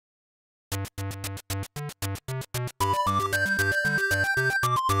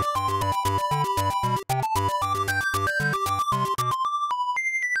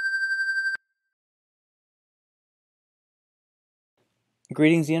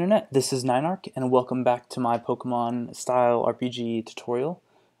Greetings the internet, this is Ninarch and welcome back to my Pokemon-Style RPG tutorial.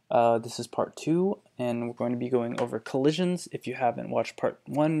 This is part 2 and we're going to be going over collisions. If you haven't watched part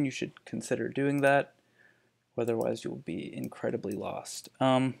 1, you should consider doing that, otherwise you'll be incredibly lost.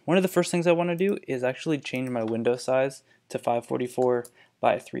 One of the first things I want to do is actually change my window size to 544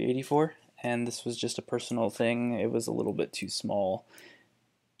 by 384, and this was just a personal thing. It was a little bit too small.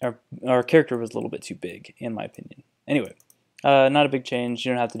 Our character was a little bit too big, in my opinion. Anyway. Not a big change.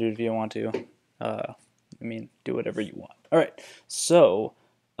 You don't have to do it if you don't want to. Do whatever you want. Alright, so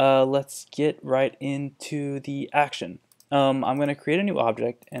let's get right into the action. I'm going to create a new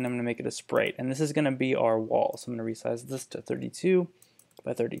object and I'm going to make it a sprite. And this is going to be our wall. So I'm going to resize this to 32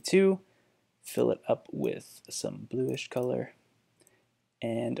 by 32. Fill it up with some bluish color.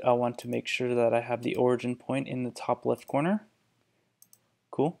 And I want to make sure that I have the origin point in the top left corner.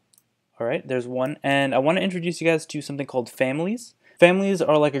 Cool. Alright, there's one, and I want to introduce you guys to something called families. Families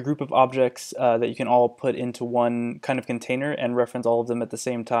are like a group of objects that you can all put into one kind of container and reference all of them at the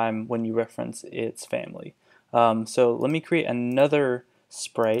same time when you reference its family. So let me create another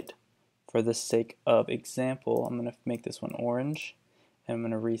sprite for the sake of example. I'm going to make this one orange, and I'm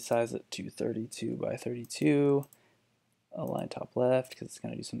going to resize it to 32 by 32. Align top left because it's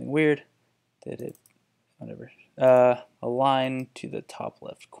going to do something weird. Whatever. Align to the top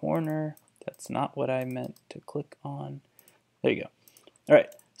left corner. That's not what I meant to click on. There you go. Alright,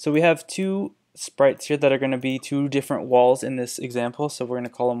 so we have two sprites here that are going to be two different walls in this example. So we're going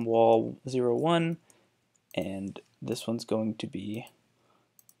to call them wall 01, and this one's going to be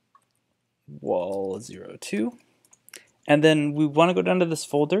wall 02. And then we want to go down to this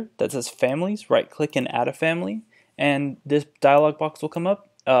folder that says families, right click and add a family, and this dialog box will come up.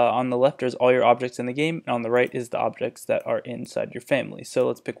 On the left is all your objects in the game, and on the right is the objects that are inside your family. So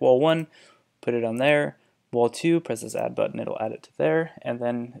let's pick wall 1, put it on there. Wall 2, press this add button, it'll add it to there. And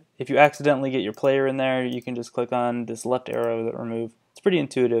then if you accidentally get your player in there, you can just click on this left arrow that remove. It's pretty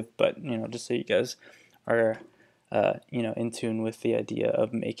intuitive, but just so you guys are in tune with the idea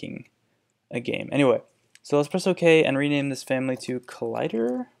of making a game. Anyway, so let's press OK and rename this family to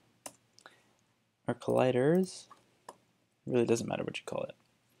Collider or Colliders. It really doesn't matter what you call it.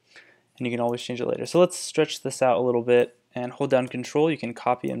 And you can always change it later. So let's stretch this out a little bit and hold down Control. You can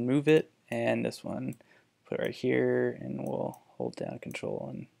copy and move it, and this one put it right here, and we'll hold down Control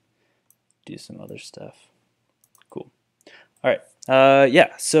and do some other stuff. Cool. All right.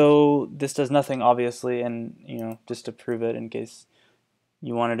 Yeah. So this does nothing, obviously, and just to prove it, in case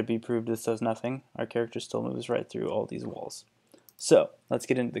you wanted to be proved, this does nothing. Our character still moves right through all these walls. So let's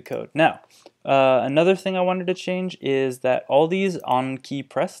get into the code. Now, another thing I wanted to change is that all these on key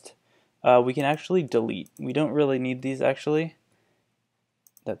pressed, we can actually delete. We don't really need these actually.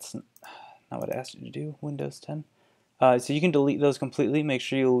 That's not what I asked you to do, Windows 10. So you can delete those completely. Make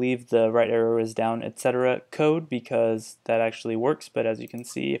sure you leave the right arrow is down, etc. code, because that actually works. But as you can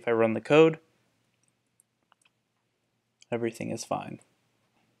see, if I run the code, everything is fine.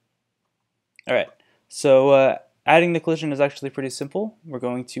 All right, so adding the collision is actually pretty simple. We're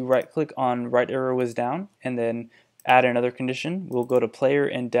going to right click on right arrow is down and then add another condition. We'll go to player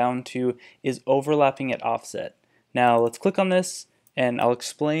and down to is overlapping at offset. Now let's click on this and I'll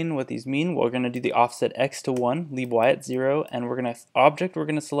explain what these mean. We're going to do the offset x to 1, leave y at 0, and we're going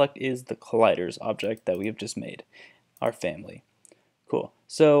to select is the colliders object that we have just made, our family. Cool.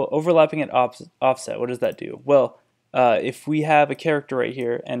 So overlapping at offset, what does that do? Well, if we have a character right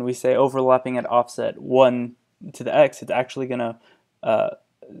here and we say overlapping at offset 1 to the x, it's actually going to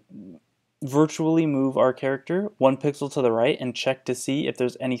virtually move our character 1 pixel to the right and check to see if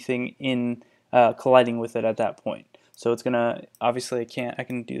there's anything in colliding with it at that point. So it's going to, obviously I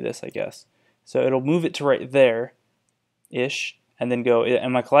can do this, I guess. So it'll move it to right there-ish and then go,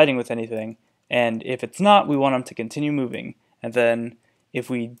 am I colliding with anything? And if it's not, we want them to continue moving. And then if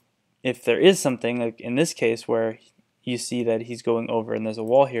there is something, like in this case where you see that he's going over and there's a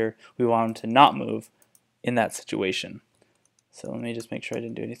wall here, we want him to not move in that situation. So let me just make sure I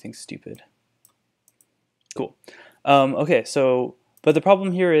didn't do anything stupid. Cool. Okay, so, but the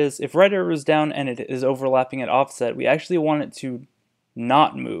problem here is if right arrow is down and it is overlapping at offset, we actually want it to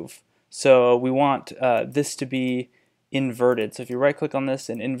not move. So we want this to be inverted. So if you right click on this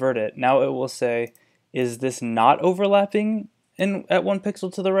and invert it, now it will say, is this not overlapping at 1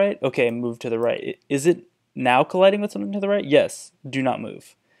 pixel to the right? Okay, move to the right. Is it now colliding with something to the right? Yes, do not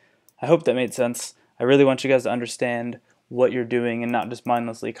move. I hope that made sense. I really want you guys to understand what you're doing and not just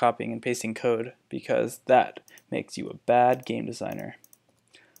mindlessly copying and pasting code, because that makes you a bad game designer.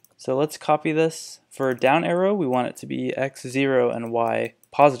 So let's copy this. For down arrow, we want it to be x 0 and y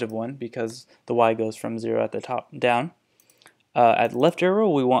positive 1, because the y goes from 0 at the top down. At left arrow,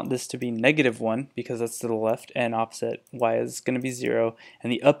 we want this to be negative 1, because that's to the left, and opposite y is going to be 0.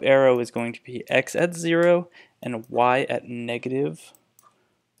 And the up arrow is going to be x at 0 and y at negative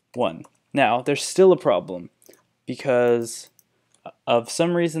 1. Now, there's still a problem, because of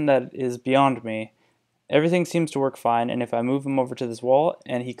some reason that is beyond me. Everything seems to work fine, and if I move him over to this wall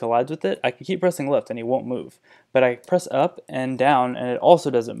and he collides with it, I can keep pressing left and he won't move. But I press up and down and it also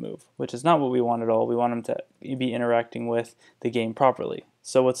doesn't move, which is not what we want at all. We want him to be interacting with the game properly.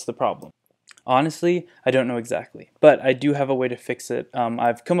 So what's the problem? Honestly, I don't know exactly, but I do have a way to fix it.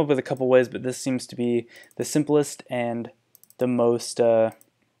 I've come up with a couple ways, but this seems to be the simplest and the most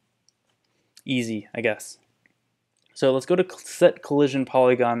easy, I guess. So let's go to set collision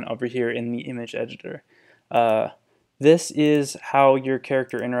polygon over here in the image editor. This is how your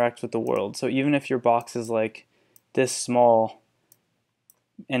character interacts with the world. So even if your box is like this small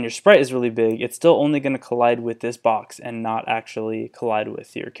and your sprite is really big, it's still only going to collide with this box and not actually collide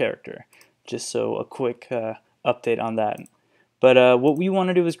with your character. Just so a quick update on that. But what we want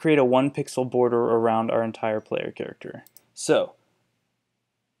to do is create a 1 pixel border around our entire player character. So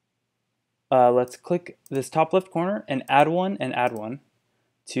let's click this top left corner and add one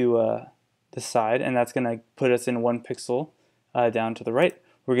to the side, and that's going to put us in 1 pixel down to the right.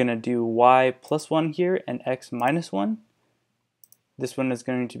 We're going to do y plus 1 here and x minus 1. This one is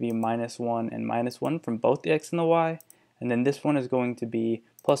going to be minus 1 and minus 1 from both the x and the y, and then this one is going to be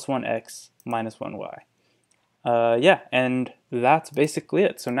plus 1x minus 1y. Yeah, and that's basically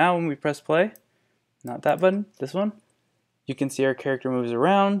it. So now when we press play, not that button, this one, you can see our character moves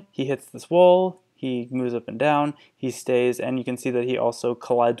around, he hits this wall, he moves up and down, he stays, and you can see that he also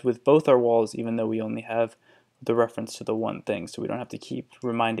collides with both our walls, even though we only have the reference to the one thing, so we don't have to keep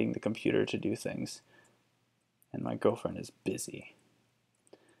reminding the computer to do things. And my girlfriend is busy.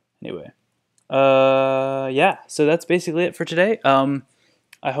 Anyway, yeah, so that's basically it for today.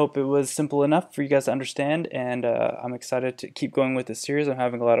 I hope it was simple enough for you guys to understand, and I'm excited to keep going with this series. I'm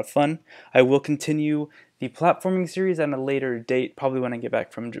having a lot of fun. I will continue the platforming series at a later date, probably when I get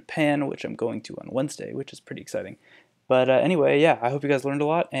back from Japan, which I'm going to on Wednesday, which is pretty exciting. But anyway, yeah, I hope you guys learned a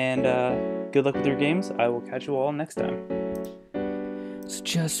lot, and good luck with your games. I will catch you all next time. So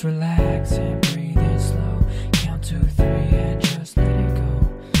just relax and breathe.